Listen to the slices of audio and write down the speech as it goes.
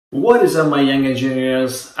What is up, my young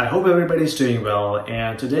engineers? I hope everybody's doing well,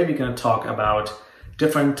 and today we're going to talk about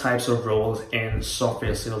different types of roles in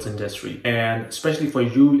software sales industry, and especially for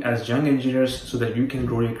you as young engineers so that you can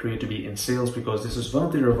grow your career to be in sales, because this is one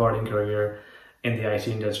of the rewarding career in the IT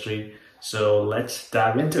industry. So let's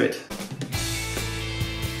dive into it.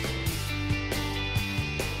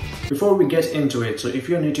 Before we get into it, so if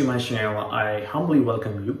you're new to my channel, I humbly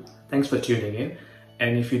welcome you. Thanks for tuning in.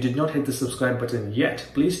 And if you did not hit the subscribe button yet,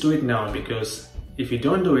 please do it now, because if you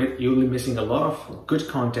don't do it, you'll be missing a lot of good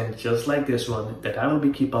content just like this one that I will be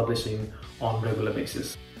keep publishing on regular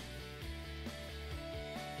basis.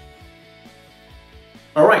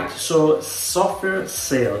 Alright, so software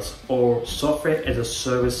sales or software as a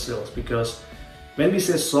service sales, because when we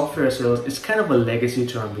say software sales, it's kind of a legacy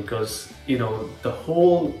term, because the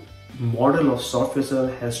whole model of software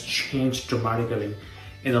sales has changed dramatically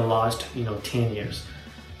in the last 10 years.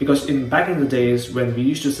 Because back in the days when we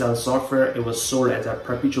used to sell software, it was sold as a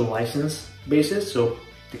perpetual license basis. So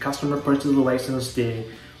the customer purchases the license, they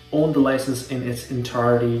own the license in its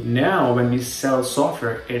entirety. Now when we sell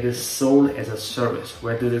software, it is sold as a service,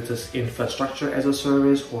 whether it is infrastructure as a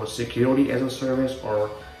service or security as a service or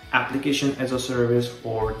application as a service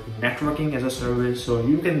or networking as a service. So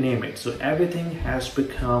you can name it. So everything has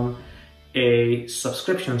become a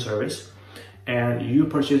subscription service. And you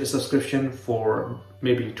purchase a subscription for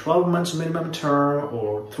maybe 12 months minimum term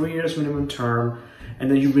or 3 years minimum term, and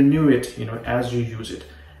then you renew it as you use it.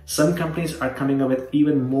 Some companies are coming up with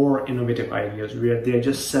even more innovative ideas where they're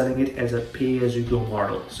just selling it as a pay-as-you-go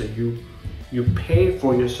model. So you pay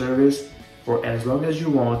for your service for as long as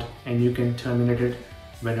you want, and you can terminate it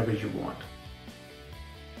whenever you want.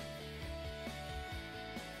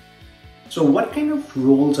 So what kind of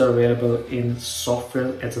roles are available in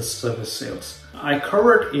software as a service sales? I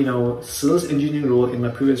covered, sales engineering role in my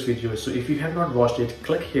previous video. So if you have not watched it,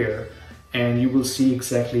 click here and you will see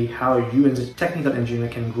exactly how you as a technical engineer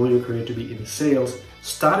can grow your career to be in sales,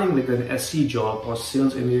 starting with an SE job or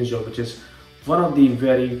sales engineer job, which is one of the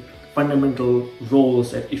very fundamental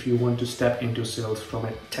roles that if you want to step into sales from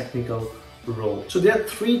a technical role. So there are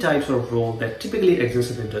three types of role that typically exist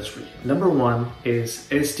in the industry. Number one is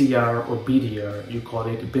SDR or BDR. You call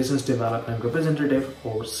it business development representative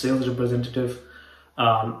or sales representative,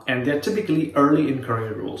 and they're typically early in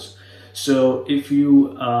career roles. So if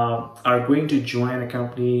you are going to join a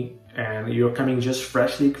company and you're coming just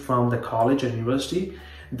freshly from the college or university,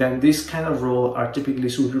 then this kind of role are typically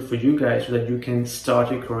suited for you guys so that you can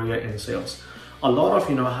start your career in sales. A lot of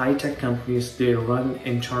high-tech companies, they run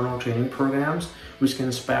internal training programs which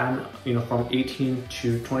can span from 18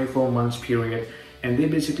 to 24 months period, and they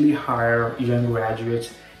basically hire young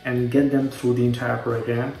graduates and get them through the entire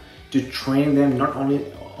program to train them not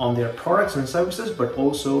only on their products and services but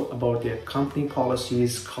also about their company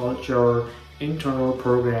policies, culture, internal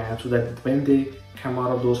programs, so that when they come out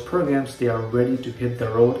of those programs, they are ready to hit the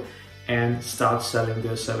road and start selling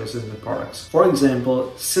their services and products. For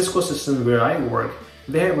example, Cisco Systems, where I work,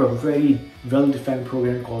 they have a very well-defined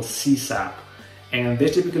program called CSAP, and they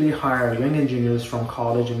typically hire young engineers from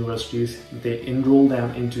college universities. They enroll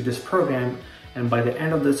them into this program, and by the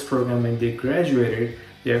end of this program, when they graduated,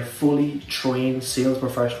 they're fully trained sales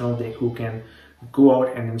professionals who can go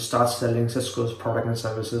out and then start selling Cisco's product and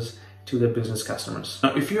services to the business customers.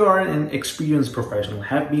 Now, if you are an experienced professional,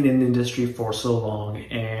 have been in the industry for so long,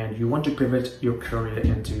 and you want to pivot your career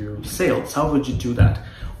into sales, how would you do that?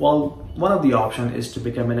 Well, one of the options is to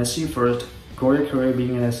become an SE first, grow your career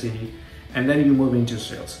being an SE, and then you move into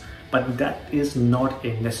sales. But that is not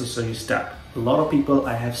a necessary step. A lot of people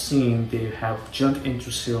I have seen, they have jumped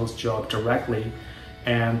into sales job directly,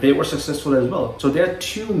 and they were successful as well. So there are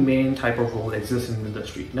two main type of roles exist in the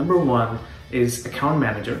industry. Number one is account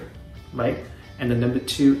manager, right? And then number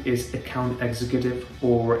two is account executive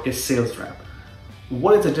or a sales rep.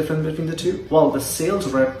 What is the difference between the two? Well, the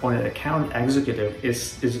sales rep or an account executive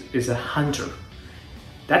is a hunter.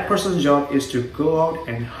 That person's job is to go out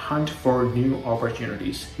and hunt for new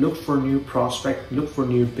opportunities, look for new prospect, look for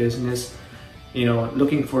new business,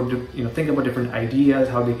 looking for, think about different ideas,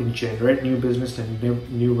 how they can generate new business and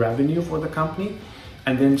new revenue for the company,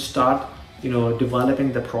 and then start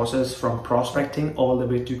developing the process from prospecting all the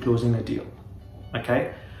way to closing a deal,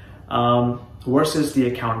 okay? Versus the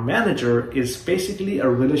account manager is basically a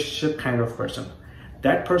relationship kind of person.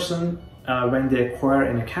 That person, when they acquire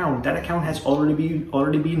an account, that account has already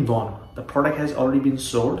been won. The product has already been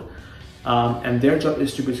sold, and their job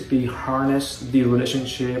is to basically harness the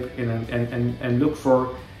relationship and look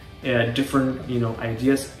for different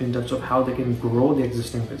ideas in terms of how they can grow the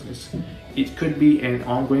existing business. It could be an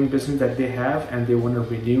ongoing business that they have and they want to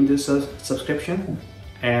renew this subscription,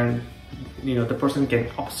 and the person can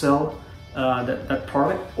upsell that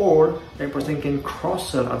product, or that person can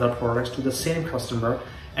cross-sell other products to the same customer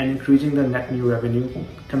and increasing the net new revenue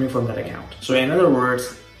coming from that account. So in other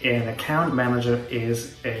words, an account manager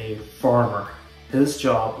is a farmer. His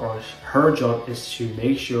job or her job is to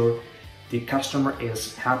make sure the customer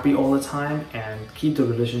is happy all the time and keep the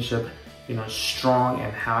relationship strong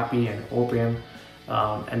and happy and open,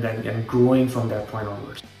 and then growing from that point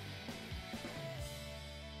onwards.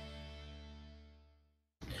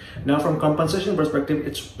 Now, from compensation perspective,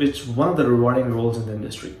 it's one of the rewarding roles in the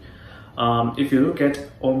industry. If you look at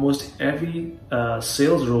almost every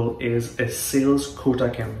sales role is a sales quota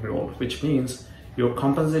carrying role, which means your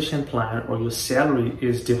compensation plan or your salary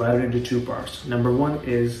is divided into two parts. Number one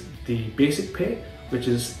is the basic pay, which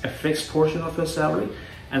is a fixed portion of your salary,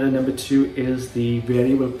 and then number two is the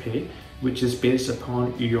variable pay, which is based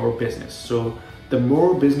upon your business. So the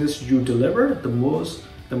more business you deliver, the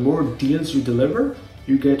more deals you deliver,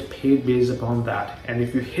 you get paid based upon that. And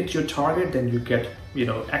if you hit your target, then you get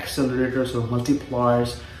accelerators or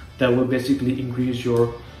multipliers that will basically increase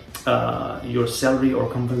your salary or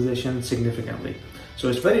compensation significantly. So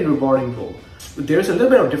it's very rewarding role. There's a little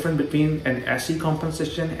bit of difference between an SE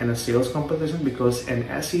compensation and a sales compensation, because an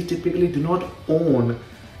SE typically do not own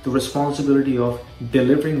the responsibility of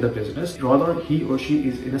delivering the business. Rather, he or she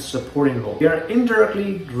is in a supporting role. They are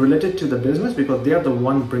indirectly related to the business because they are the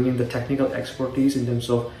one bringing the technical expertise in terms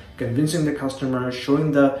of convincing the customer,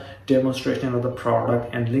 showing the demonstration of the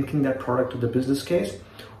product, and linking that product to the business case.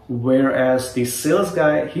 Whereas the sales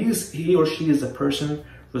guy, he or she is the person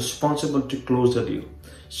responsible to close the deal.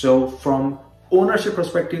 So from ownership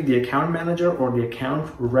perspective, the account manager or the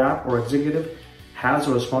account rep or executive has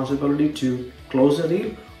a responsibility to close the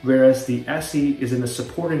deal, whereas the SE is in a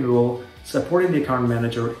supporting role, supporting the account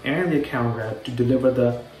manager and the account rep to deliver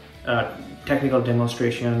the technical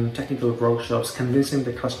demonstration, technical workshops, convincing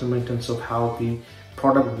the customer in terms of how the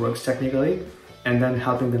product works technically, and then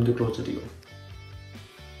helping them to close the deal.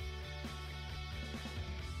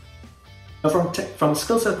 Now, from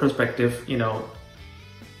skill set perspective,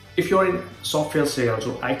 if you're in software sales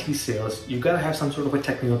or IT sales, you gotta have some sort of a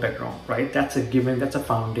technical background, right? That's a given, that's a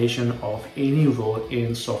foundation of any role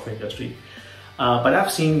in software industry. But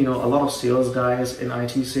I've seen, a lot of sales guys in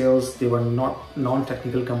IT sales, they were not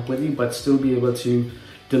non-technical completely, but still be able to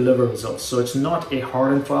deliver results. So it's not a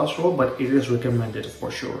hard and fast role, but it is recommended for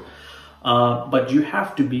sure. But you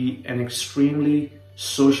have to be an extremely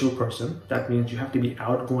social person. That means you have to be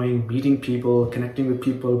outgoing, meeting people, connecting with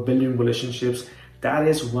people, building relationships. That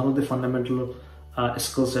is one of the fundamental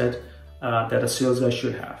skill set that a sales guy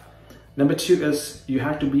should have. Number two is you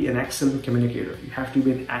have to be an excellent communicator. You have to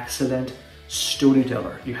be an excellent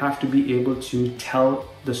storyteller. You have to be able to tell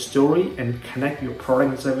the story and connect your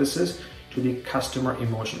product and services to the customer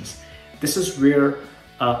emotions. This is where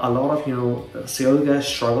a lot of sales guys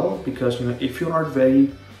struggle, because if you're not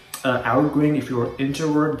very outgoing, if you're an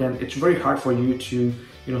introvert, then it's very hard for you to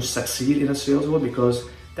succeed in a sales role, because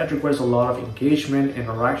that requires a lot of engagement,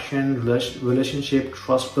 interaction, relationship,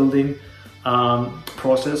 trust building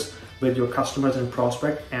process with your customers and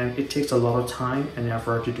prospect, and it takes a lot of time and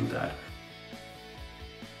effort to do that.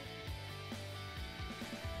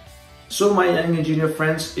 So my young engineer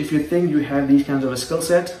friends, if you think you have these kinds of a skill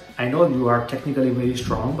set, I know you are technically very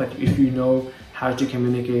strong, but if you know how to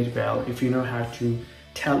communicate well, if you know how to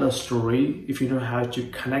tell a story, if you know how to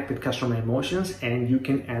connect with customer emotions, and you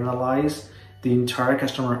can analyze the entire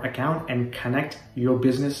customer account and connect your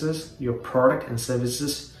businesses, your product and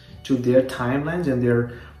services to their timelines and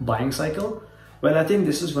their buying cycle, well, I think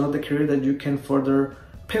this is one of the careers that you can further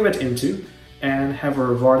pivot into and have a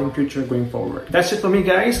rewarding future going forward. That's it for me,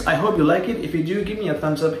 guys. I hope you like it. If you do, give me a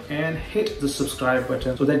thumbs up and hit the subscribe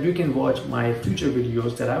button so that you can watch my future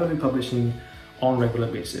videos that I will be publishing on a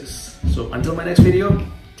regular basis. So until my next video,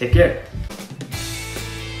 take care.